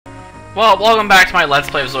Well, welcome back to my Let's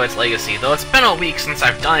Play of Zoids Legacy. Though it's been a week since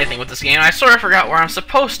I've done anything with this game, I sort of forgot where I'm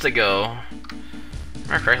supposed to go. Am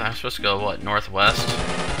I correct? I'm supposed to go, what, northwest?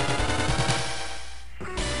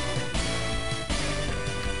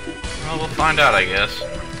 Well, we'll find out, I guess.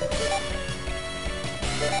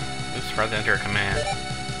 Oops, forgot to enter a command.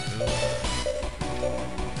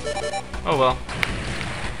 Oh well.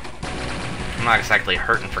 I'm not exactly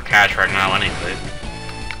hurting for cash right now anyway.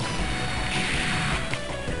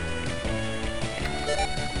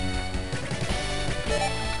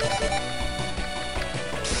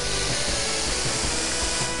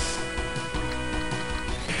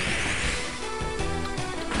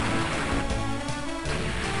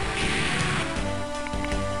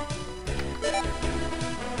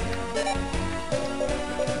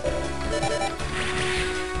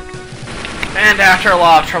 And after a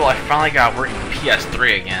lot of trouble, I finally got working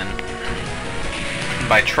PS3 again. And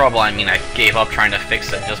by trouble, I mean I gave up trying to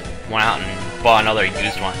fix it, just went out and bought another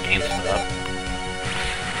used one at GameStop.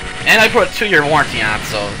 And I put a 2-year warranty on it,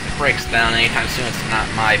 so if it breaks down anytime soon, it's not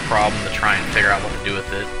my problem to try and figure out what to do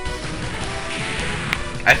with it.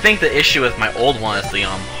 I think the issue with my old one is the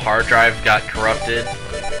hard drive got corrupted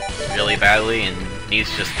really badly and needs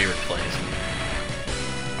to just be replaced.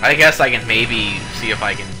 I guess I can maybe see if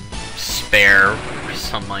I can spare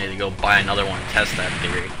some money to go buy another one and test that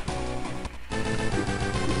theory.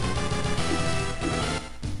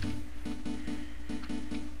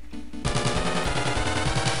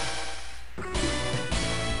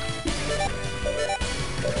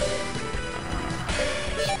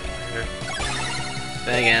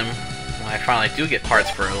 Then again, when I finally do get parts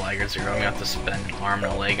for a Liger Zero, I'm gonna have to spend an arm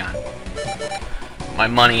and a leg on my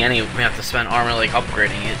money anyway. We have to spend arm and a leg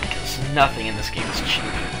upgrading it because nothing in this game is cheap.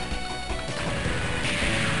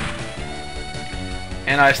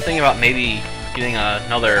 And I was thinking about maybe getting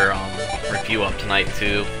another review up tonight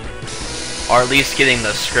too, or at least getting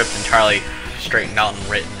the script entirely straightened out and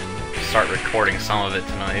written and start recording some of it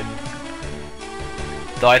tonight.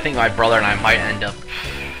 Though I think my brother and I might end up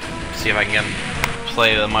see if I can get him to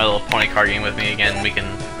play the My Little Pony card game with me again. We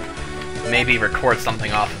can maybe record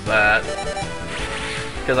something off of that.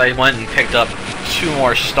 Because I went and picked up 2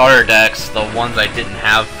 more starter decks, the ones I didn't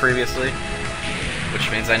have previously. Which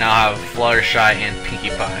means I now have Fluttershy and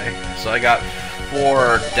Pinkie Pie. So I got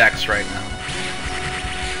 4 decks right now.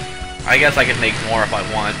 I guess I could make more if I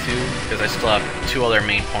wanted to, because I still have 2 other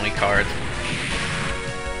main pony cards.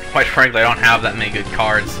 Quite frankly, I don't have that many good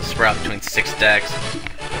cards to spread out between 6 decks.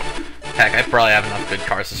 Heck, I probably have enough good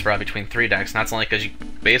cards to spread out between 3 decks, and that's only because you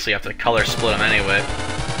basically have to color split them anyway.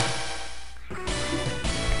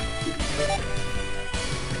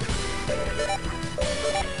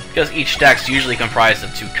 Because each deck's usually comprised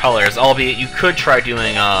of 2 colors, albeit you could try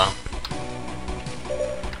doing a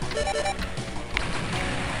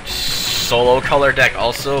solo color deck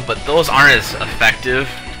also, but those aren't as effective.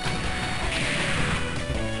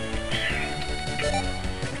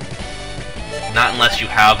 Not unless you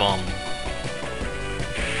have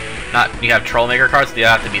you have Troublemaker cards. They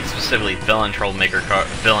have to be specifically villain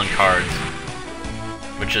cards,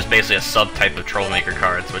 which is basically a subtype of Troublemaker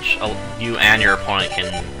cards, which you and your opponent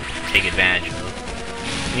can take advantage of.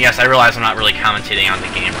 And yes, I realize I'm not really commentating on the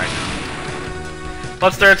game right now.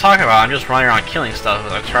 What's there to talk about? I'm just running around killing stuff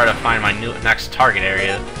as I try to find my next target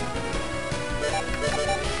area.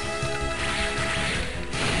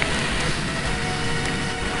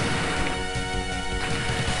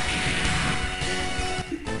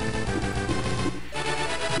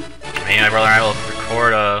 Me and my brother and I will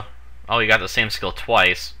record a... Oh, you got the same skill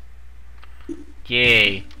twice.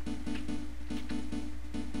 Yay.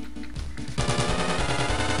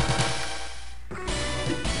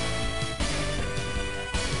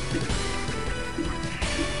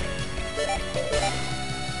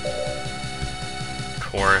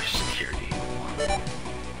 Core security.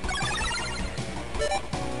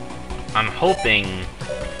 I'm hoping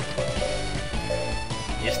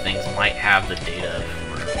these things might have the data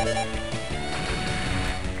for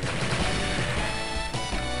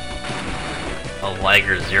a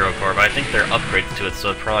Liger Zero core, but I think they're upgrades to it,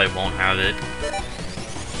 so it probably won't have it.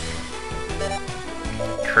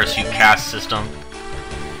 Curse you, cast system.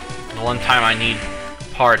 The one time I need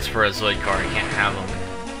parts for a Zoid card, I can't have them.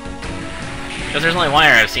 Because there's only one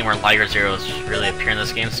area I've seen where Liger Zeros really appear in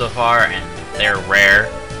this game so far, and they're rare.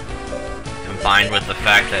 Combined with the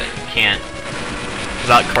fact that you can't,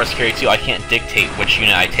 without Core Security 2, I can't dictate which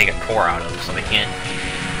unit I take a core out of, so I can't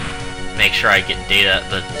make sure I get data,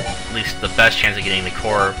 at least the best chance of getting the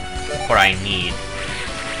core what I need.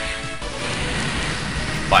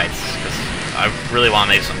 Bites, because I really want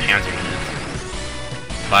to make some Panzer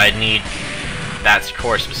units. But I'd need that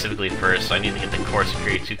core specifically first, so I need to get the core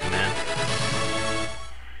security 2 command.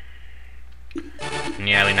 And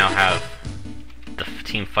yeah, we now have the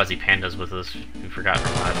Team Fuzzy Pandas with us. We forgot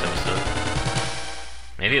from last episode.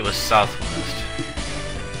 Maybe it was Southwest.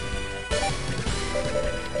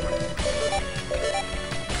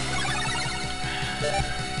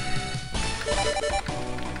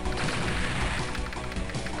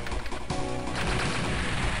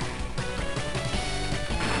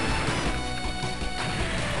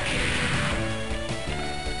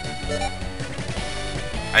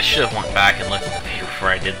 I should have went back and looked at the video before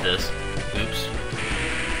I did this. Oops.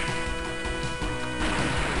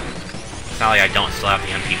 It's not like I don't still have the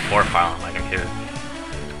MP4 file on my computer.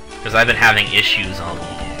 Because I've been having issues on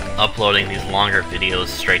uploading these longer videos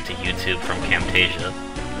straight to YouTube from Camtasia.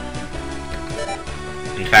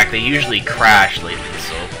 In fact, they usually crash lately,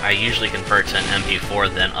 so I usually convert to an MP4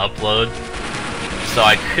 then upload. So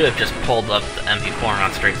I could have just pulled up the MP4 and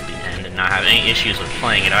gone straight to the end and not have any issues with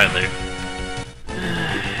playing it either.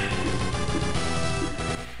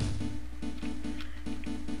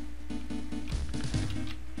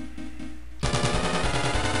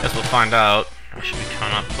 Guess we'll find out. I should be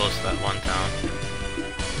coming up close to that one town.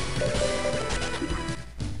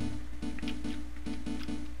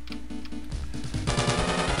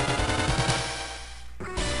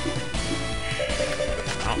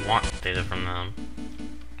 I don't want data from them.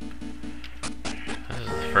 This is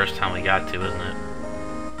the first time we got to, isn't it?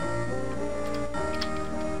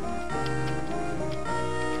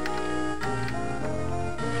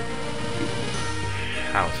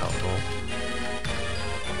 That was helpful.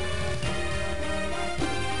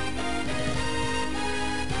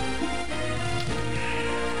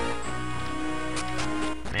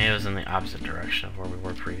 Maybe it was in the opposite direction of where we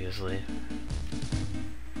were previously.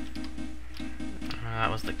 That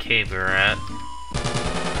was the cave we were at.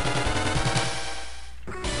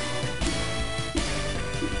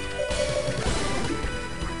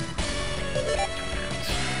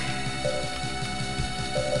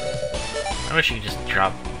 I wish you could just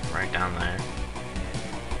drop right down there.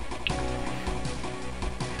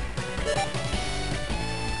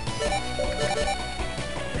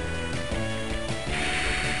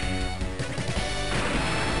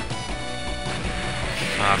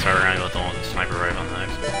 So that's why we're gonna go with the one with the sniper rifle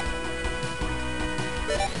next.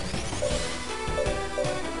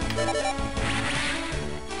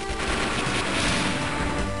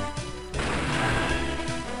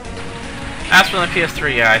 As for the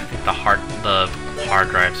PS3, yeah, I think the hard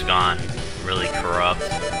drive's gone really corrupt.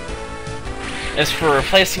 As for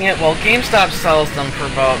replacing it, well, GameStop sells them for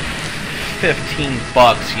about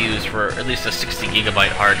 $15 used for at least a 60 gigabyte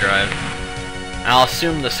hard drive. And I'll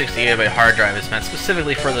assume the 60 gigabyte hard drive is meant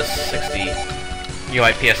specifically for the 60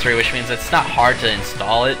 gigabyte PS3, which means it's not hard to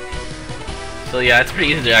install it. So yeah, it's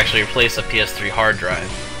pretty easy to actually replace a PS3 hard drive.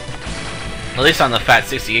 At least on the fat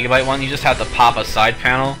 60 gigabyte one, you just have to pop a side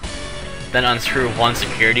panel, then unscrew one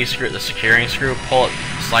security screw, the securing screw, pull it,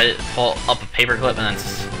 slide it, pull up a paperclip, and then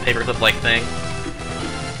paperclip-like thing,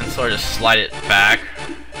 and sort of just slide it back.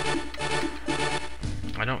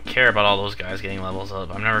 I don't care about all those guys getting levels up.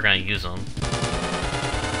 I'm never going to use them.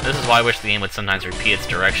 This is why I wish the game would sometimes repeat its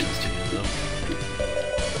directions to you, though.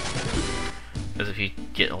 Because if you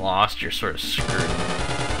get lost, you're sort of screwed.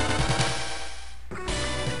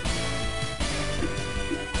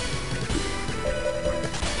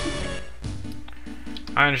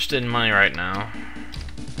 I'm interested in money right now.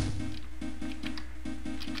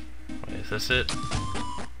 Wait, is this it?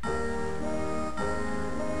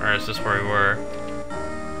 Or is this where we were?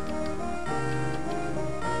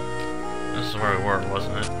 This is where we were,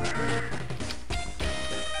 wasn't it?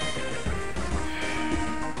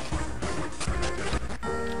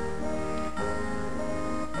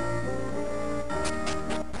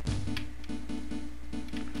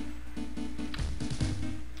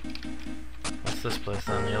 What's this place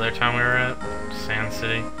then? The other time we were at? Sand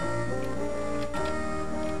City?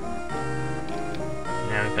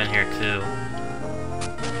 Yeah, we've been here too.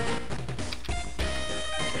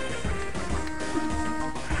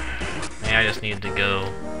 I just needed to go.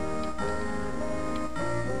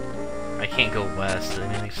 I can't go west, so they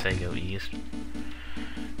made me say go east.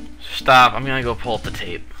 Stop, I'm gonna go pull up the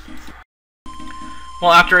tape.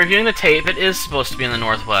 Well, after reviewing the tape, it is supposed to be in the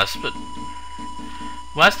northwest, but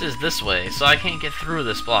west is this way, so I can't get through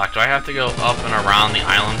this block. Do I have to go up and around the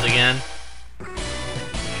islands again?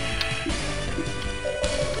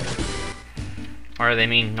 Or they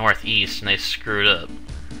mean northeast and they screwed up?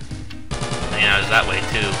 Yeah, it was that way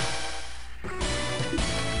too.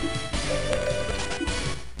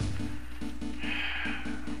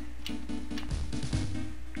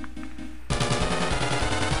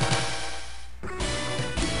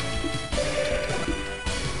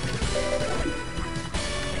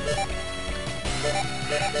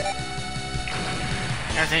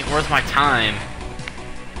 worth my time.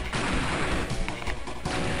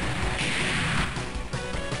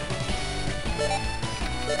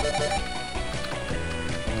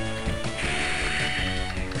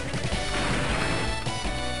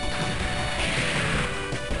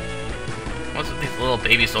 What's with these little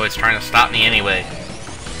baby Zoids trying to stop me anyway?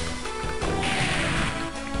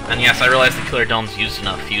 And yes, I realize the Killer Dome's used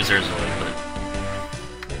enough Fuser Zoid, but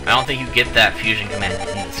I don't think you get that fusion command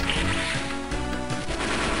in this game.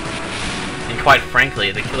 And quite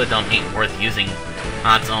frankly, the Killer Dome ain't worth using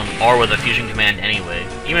on its own or with a fusion command anyway.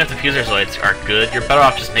 Even if the Fuser Zoids are good, you're better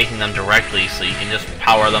off just making them directly so you can just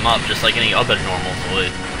power them up just like any other normal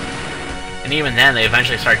Zoid. And even then, they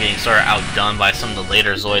eventually start getting sort of outdone by some of the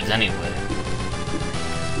later Zoids anyway.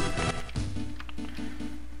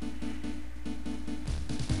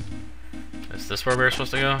 Is this where we're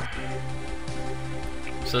supposed to go?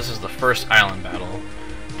 So this is the first island battle.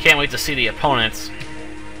 Can't wait to see the opponents.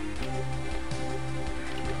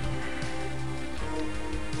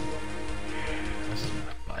 This is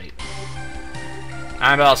a fight.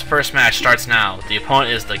 Island Battle's first match starts now. The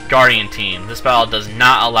opponent is the Guardian team. This battle does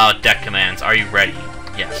not allow deck commands. Are you ready?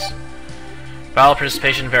 Yes. Battle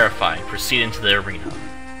participation verified. Proceed into the arena.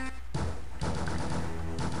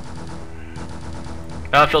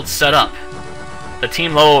 Battlefield set up. The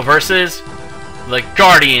Team Lobo versus the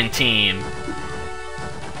Guardian team.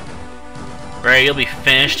 Right, you'll be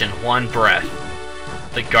finished in one breath.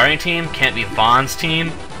 The Guardian team can't be Vaughn's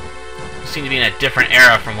team. We seem to be in a different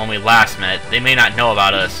era from when we last met. They may not know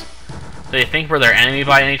about us. Do they think we're their enemy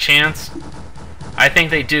by any chance? I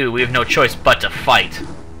think they do. We have no choice but to fight.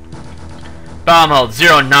 Battle mode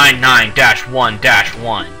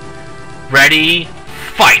 099-1-1. Ready,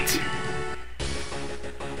 fight!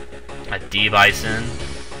 A D-Bison,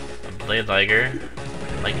 a Blade Liger,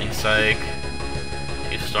 Lightning Psych,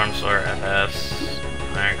 2 Storm Soarer FFs,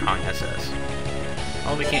 Iron Kong SS.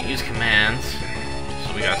 Well, we can't use commands,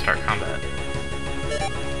 so we gotta start combat.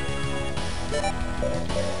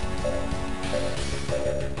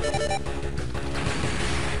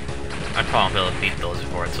 I probably won't be able to beat those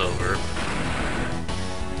before it's over.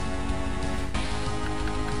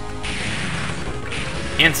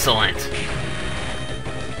 Insolent!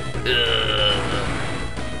 Ugh.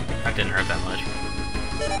 That didn't hurt that much.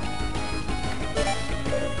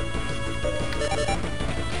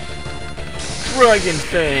 Dragon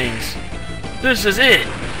Fangs! This is it!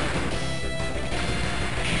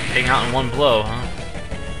 Taking out in one blow, huh?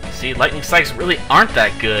 See, Lightning Strikes really aren't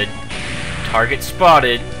that good. Target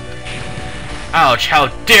spotted. Ouch, how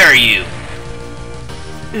dare you!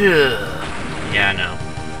 Ugh. Yeah, no.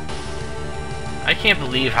 I can't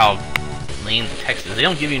believe how lame the text is. They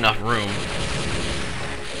don't give you enough room.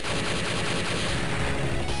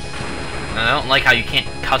 And I don't like how you can't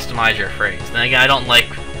customize your phrase. Then again,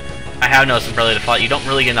 I have noticed in Bravely Default, you don't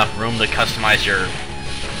really get enough room to customize your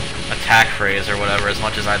attack phrase or whatever as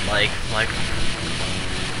much as I'd like. Like,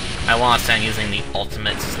 I want to stand using the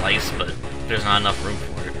ultimate slice, but there's not enough room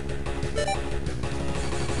for it.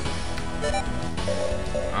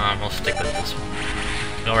 We'll stick with this one.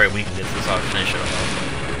 Don't worry, we can get this. I'll finish it off.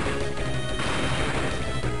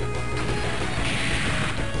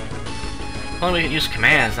 If only we could use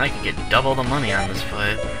commands, then I could get double the money on this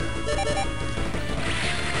fight.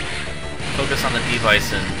 Focus on the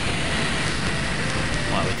D-Bison.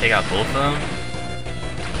 Wow, we take out both of them?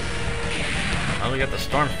 Well, we got the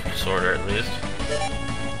Storm Sorter at least.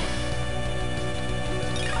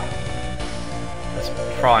 That's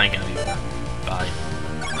probably gonna be a bad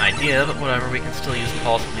idea, but whatever, we can still use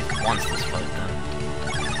Pulse at least once this fight then.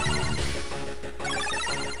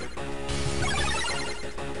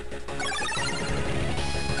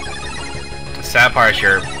 The sad part is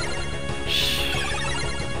your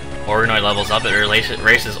Organoid levels up, it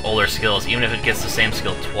erases older skills, even if it gets the same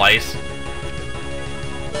skill twice.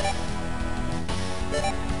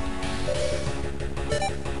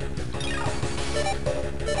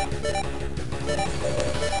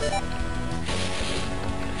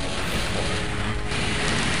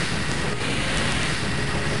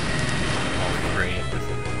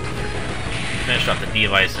 Finished off the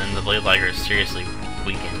D-Bison, the Blade Liger is seriously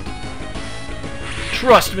weakened.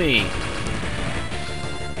 Trust me!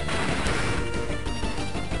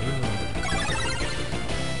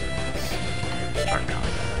 Start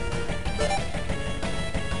coming.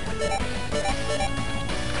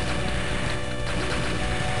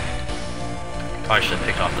 Probably should have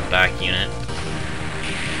picked off the back unit.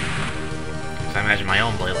 Because I imagine my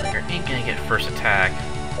own Blade Liger ain't gonna get first attack.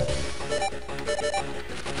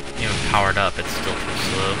 Even powered up, it's still too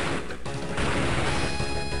slow.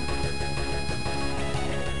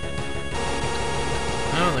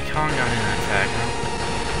 Oh, the Kong got an attack, huh?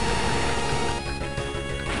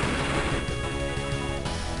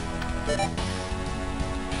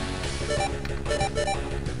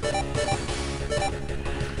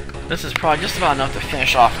 This is probably just about enough to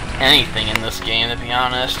finish off anything in this game, to be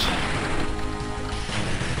honest.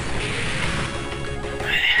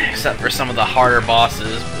 Except for some of the harder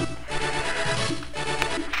bosses.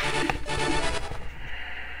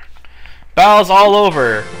 Battles all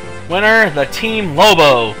over. Winner, the Team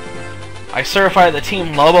Lobo. I certify the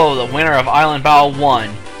Team Lobo the winner of Island Battle 1.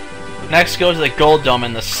 Next, go to the Gold Dome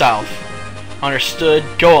in the south. Understood,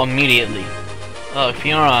 go immediately.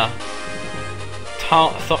 Fiona...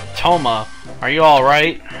 Toma, are you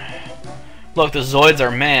alright? Look, the Zoids are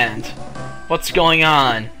manned. What's going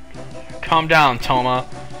on? Calm down, Toma.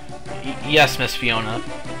 Yes, Miss Fiona.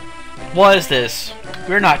 What is this?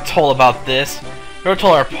 We were not told about this. We were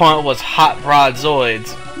told our opponent was hot rod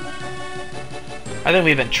Zoids. I think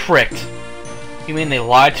we've been tricked. You mean they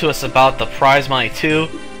lied to us about the prize money too?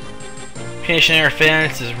 Patient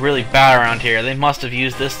interference is really bad around here. They must have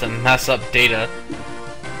used this to mess up data.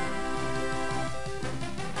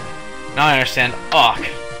 Now I understand. Ugh.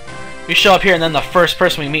 We show up here and then the first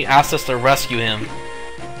person we meet asks us to rescue him.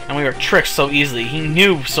 And we were tricked so easily. He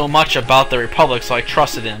knew so much about the Republic, so I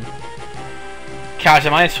trusted him.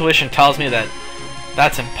 Captain, my intuition tells me that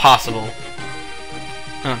that's impossible.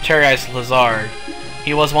 Terrorized Lazard.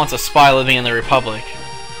 He was once a spy living in the Republic.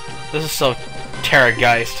 This is so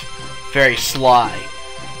Terrorgeist. Very sly.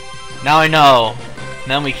 Now I know.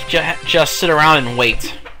 Then we just sit around and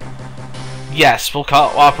wait. Yes, we'll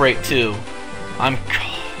cooperate too. I'm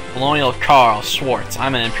Colonial Carl Schwartz.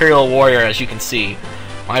 I'm an Imperial warrior, as you can see.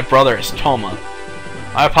 My brother is Toma.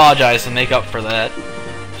 I apologize to make up for that.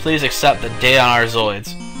 Please accept the data on our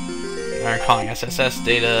Zoids. Iron Kong, SSS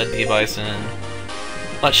data, D-Bison.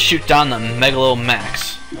 Let's shoot down the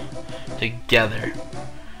Megalomax. Together.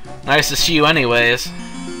 Nice to see you anyways.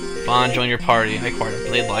 Vaughn, join your party. I acquired a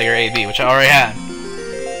Blade Liger AB, which I already had.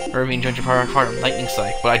 Irving joined your party. I acquired a Lightning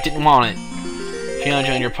Psych, but I didn't want it. Fiona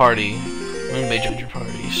joined your party. Moonbay joined your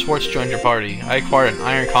party. Schwartz joined your party. I acquired an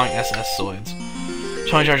Iron Kong SS Zoids.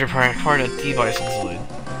 Tony joined your party. I acquired a D-Bison Zoid.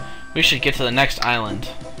 We should get to the next island.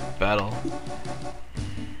 Battle.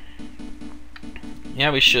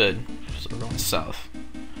 Yeah, we should. So we're going south.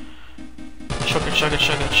 Chugga chugga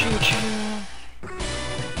chugga choo choo.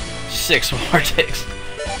 6 more ticks.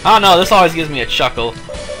 I don't know, this always gives me a chuckle.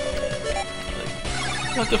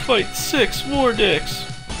 Like, have to fight 6 more dicks.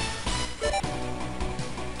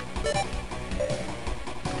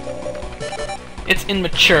 It's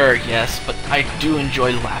immature, yes, but I do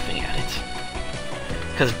enjoy laughing at it.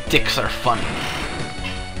 Because dicks are funny.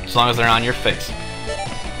 As long as they're on your face.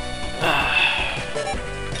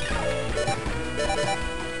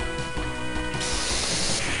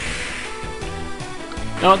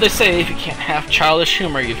 You know what they say, if you can't have childish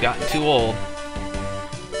humor, you've gotten too old.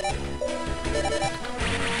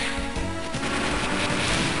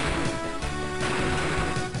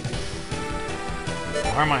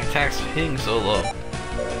 Why are my attacks hitting so low?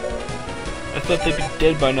 I thought they'd be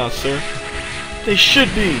dead by now, sir. They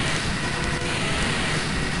should be!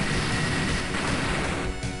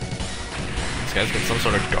 This guy's got some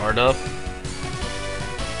sort of guard up.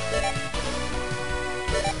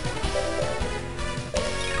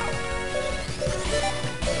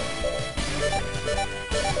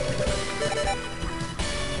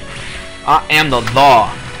 I am the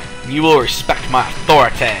law. You will respect my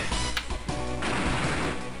authority.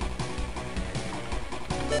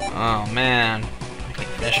 Oh man, I can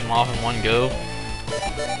finish him off in one go.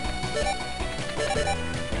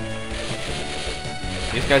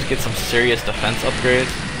 These guys get some serious defense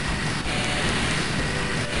upgrades.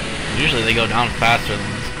 Usually they go down faster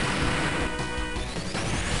than this.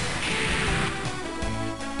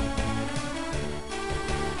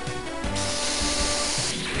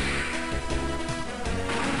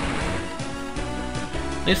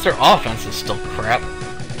 At least their offense is still crap.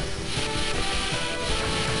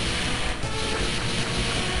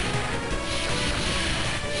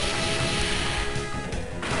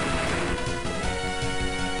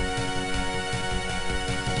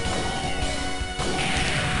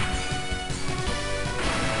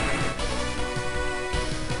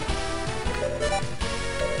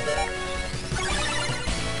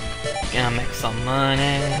 Gonna make some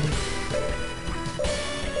money.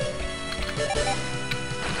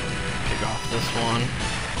 Pick off this one.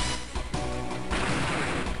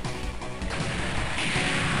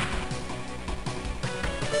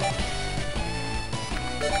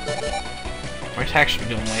 Our attacks should be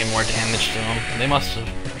doing way more damage to them. They must have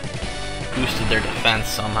boosted their defense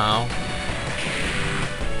somehow.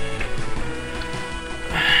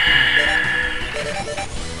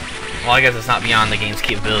 Well, I guess it's not beyond the game's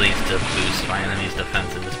capabilities to boost my enemy's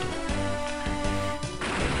defenses. But...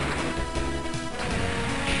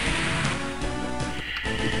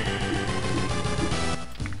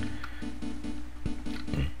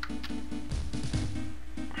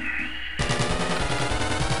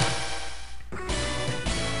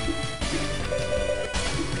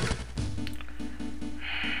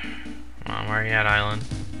 Come on, where are you at, Island?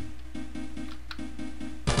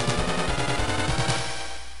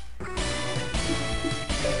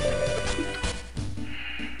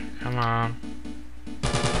 Come on.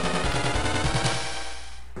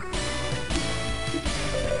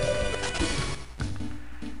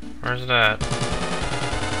 Where's that?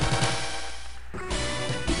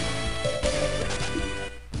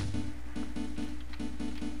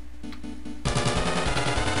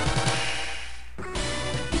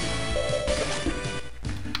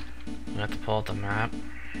 I have to pull out the map.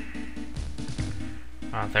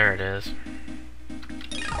 Oh, there it is.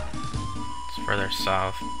 It's further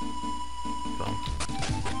south. Boom.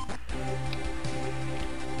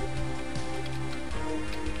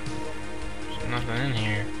 There's nothing in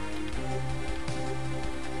here.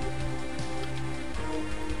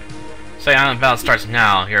 Say Island Battle starts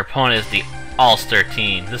now. Your opponent is the All-Star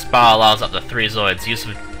team. This battle allows up to 3 Zoids. Use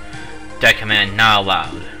of deck command not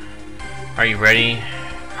allowed. Are you ready?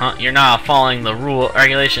 Huh? You're not following the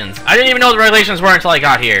regulations. I didn't even know the regulations were until I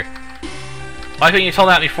got here. Why couldn't you tell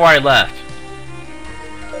that before I left?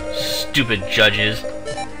 Stupid judges. Well,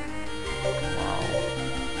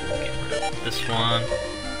 we'll get rid of this one.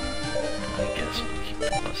 I guess we'll keep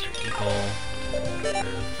the Buster Eagle. Get rid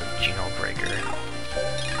of the Geno Breaker.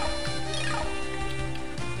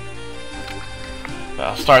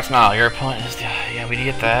 Well, starts now. Your opponent is the... Yeah, we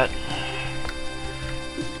get that.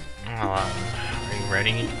 Well, are you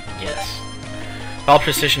ready? Yes. All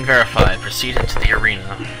precision verified. Proceed into the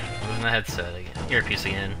arena. Moving the headset again. Earpiece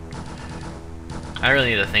again. I really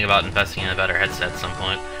need to think about investing in a better headset at some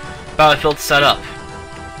point. Battlefield set up.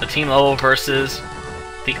 The Team Lobo versus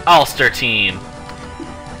the All-Star team.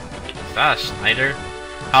 Is that a Schneider?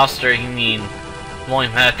 All-Star, you mean only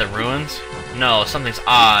met at the ruins? No, something's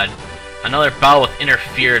odd. Another battle with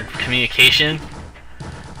interfered communication?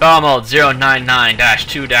 Battle mode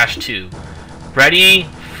 099-2-2. Ready?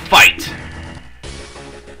 Fight!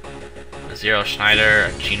 A Zero Schneider,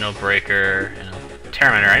 a Geno Breaker, and a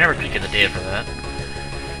Terminator. I never could get the data for that.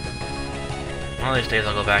 One of these days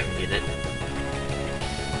I'll go back and get it.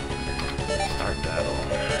 Start battle.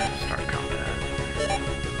 Start combat.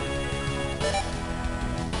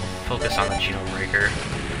 Focus on the Geno Breaker.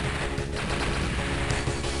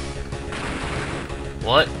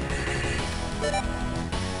 What?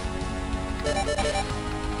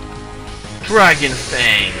 Dragon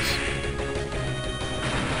Fangs!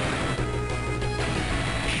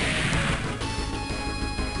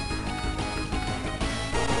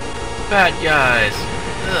 Bad guys!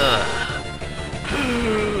 Ugh.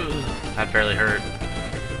 That barely hurt.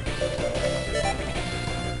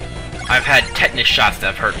 I've had tetanus shots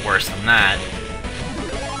that have hurt worse than that.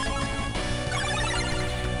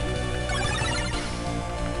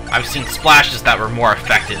 I've seen splashes that were more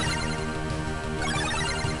effective.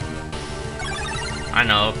 I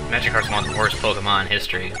know, Magikarp's one of the worst Pokemon in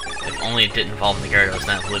history. If only it didn't involve the Gyarados,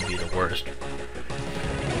 then it would be the worst.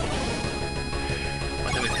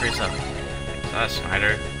 Why did we freeze up? Is that a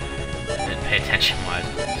Schneider? I didn't pay attention while I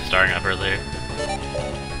was starting up earlier.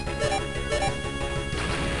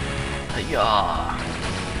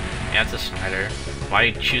 Yeah, it's a Schneider. Why do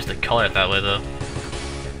you choose to color it that way, though?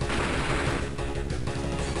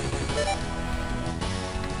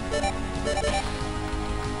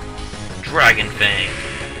 Dragon Fang.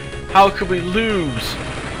 How could we lose?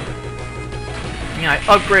 Yeah, I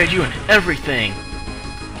upgraded you and everything.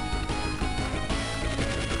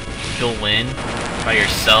 You'll win by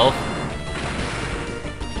yourself.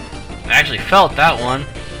 I actually felt that one.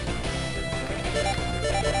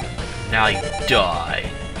 Now you die.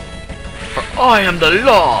 For I am the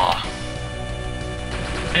law. I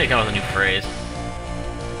need to come up with a new phrase.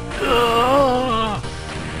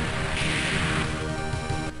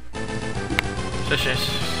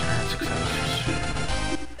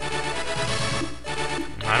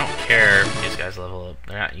 I don't care if these guys level up.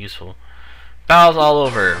 They're not useful. Battles all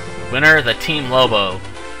over. Winner, the Team Lobo.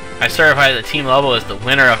 I certify that Team Lobo is the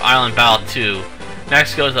winner of Island Battle 2.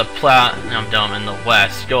 Next goes the Platinum Dome in the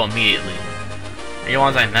west. Go immediately. Are you the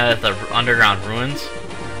ones I met at the underground ruins?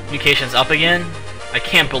 Communications up again? I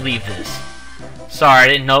can't believe this. Sorry, I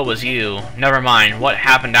didn't know it was you. Never mind. What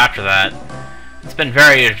happened after that? It's been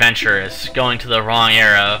very adventurous, going to the wrong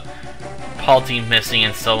era, Palti missing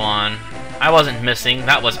and so on. I wasn't missing,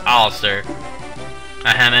 that was Alistair.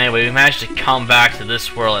 Ahem, anyway, we managed to come back to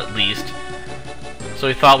this world at least. So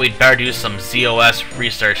we thought we'd better do some ZOS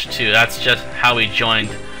research too. That's just how we joined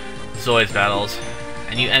Zoids battles.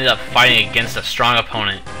 And you ended up fighting against a strong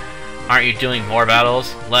opponent. Aren't you doing more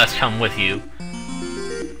battles? Let us come with you.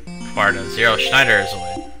 Sparta, Zero Schneider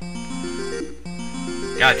Zoid.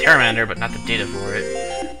 Got a Terramander, but not the data for it.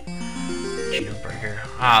 Geno Breaker.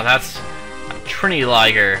 Ah, that's a Trinity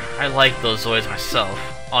Liger. I like those Zoids myself.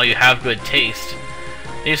 Oh, you have good taste.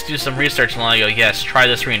 I used to do some research long ago. Yes, try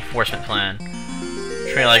this reinforcement plan.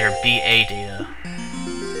 Trinity Liger BA data.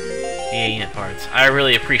 BA unit parts. I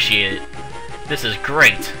really appreciate it. This is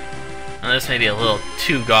great. Now, this may be a little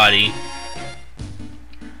too gaudy.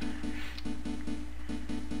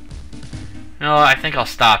 No, I think I'll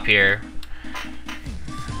stop here.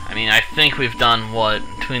 I mean, I think we've done, what,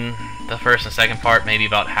 between the first and second part, maybe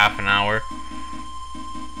about half an hour.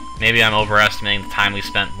 Maybe I'm overestimating the time we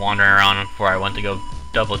spent wandering around before I went to go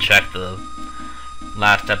double check the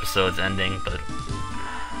last episode's ending, but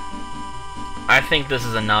I think this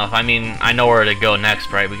is enough. I mean, I know where to go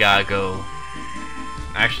next, right? We gotta go...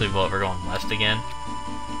 Actually, what, we're going west again?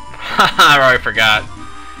 I already forgot.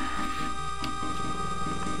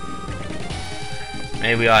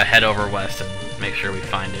 Maybe we ought to head over west and make sure we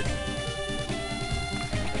find it.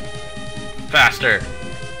 Faster!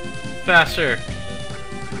 Faster!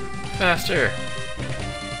 Faster!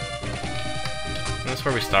 That's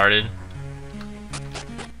where we started.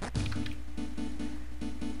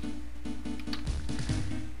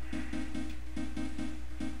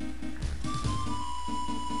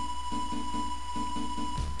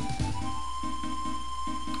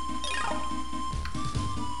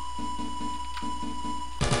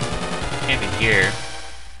 Can't be here.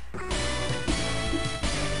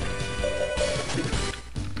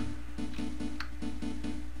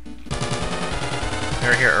 They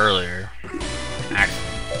were here earlier. Accident.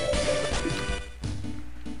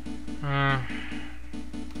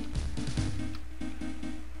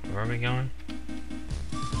 Where are we going?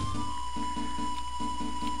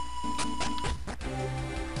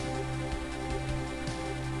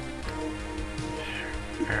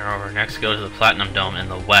 Over. Next, go to the Platinum Dome in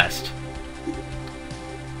the west.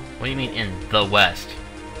 What do you mean in the west?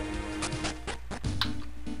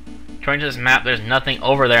 According to this map, there's nothing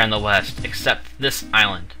over there in the west except this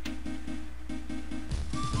island,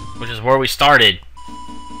 which is where we started.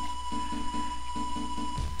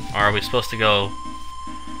 Or are we supposed to go?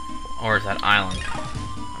 Or is that island?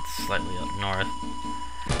 That's slightly up north.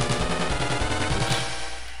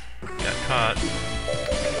 Oops. Got caught.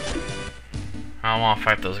 I don't want to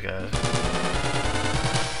fight those guys.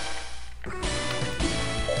 I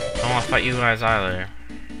don't want to fight you guys either.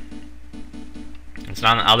 It's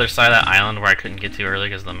not on the other side of that island where I couldn't get to earlier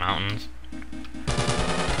because of the mountains.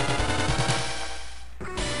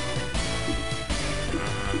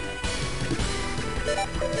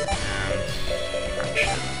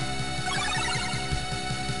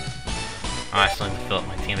 Oh, I still need to fill up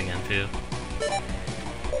my team again too.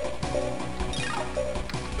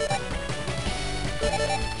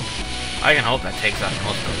 I can hope that takes out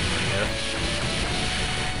most of them, I guess.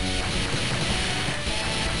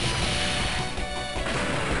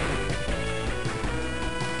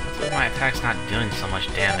 What's with my attack's not doing so much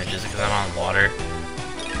damage? Is it because I'm on water?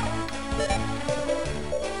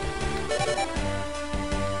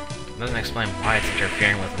 It doesn't explain why it's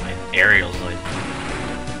interfering with my aerials like.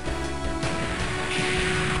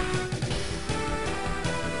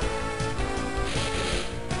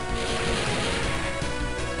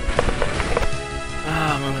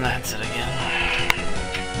 Moving the headset again.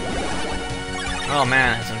 Oh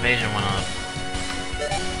man, his invasion went up.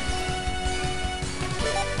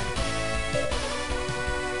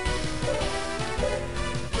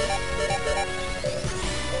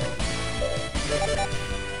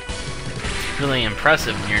 It's really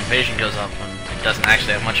impressive when your invasion goes up when it doesn't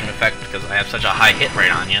actually have much of an effect because I have such a high hit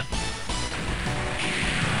rate on you.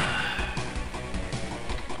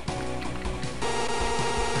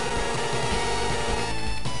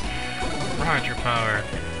 Roger power.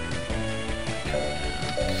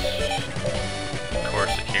 Core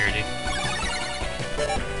security.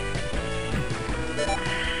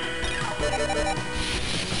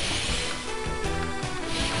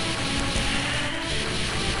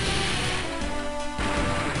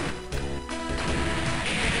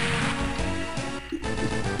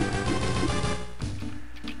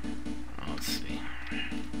 Let's see.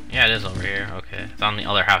 Yeah, it is over here. Okay. It's on the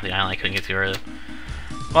other half of the island I couldn't get to earlier.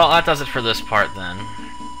 Well, that does it for this part then.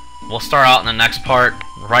 We'll start out in the next part,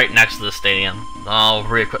 right next to the stadium. I'll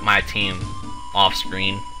re-equip my team off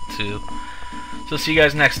screen too. So see you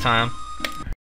guys next time.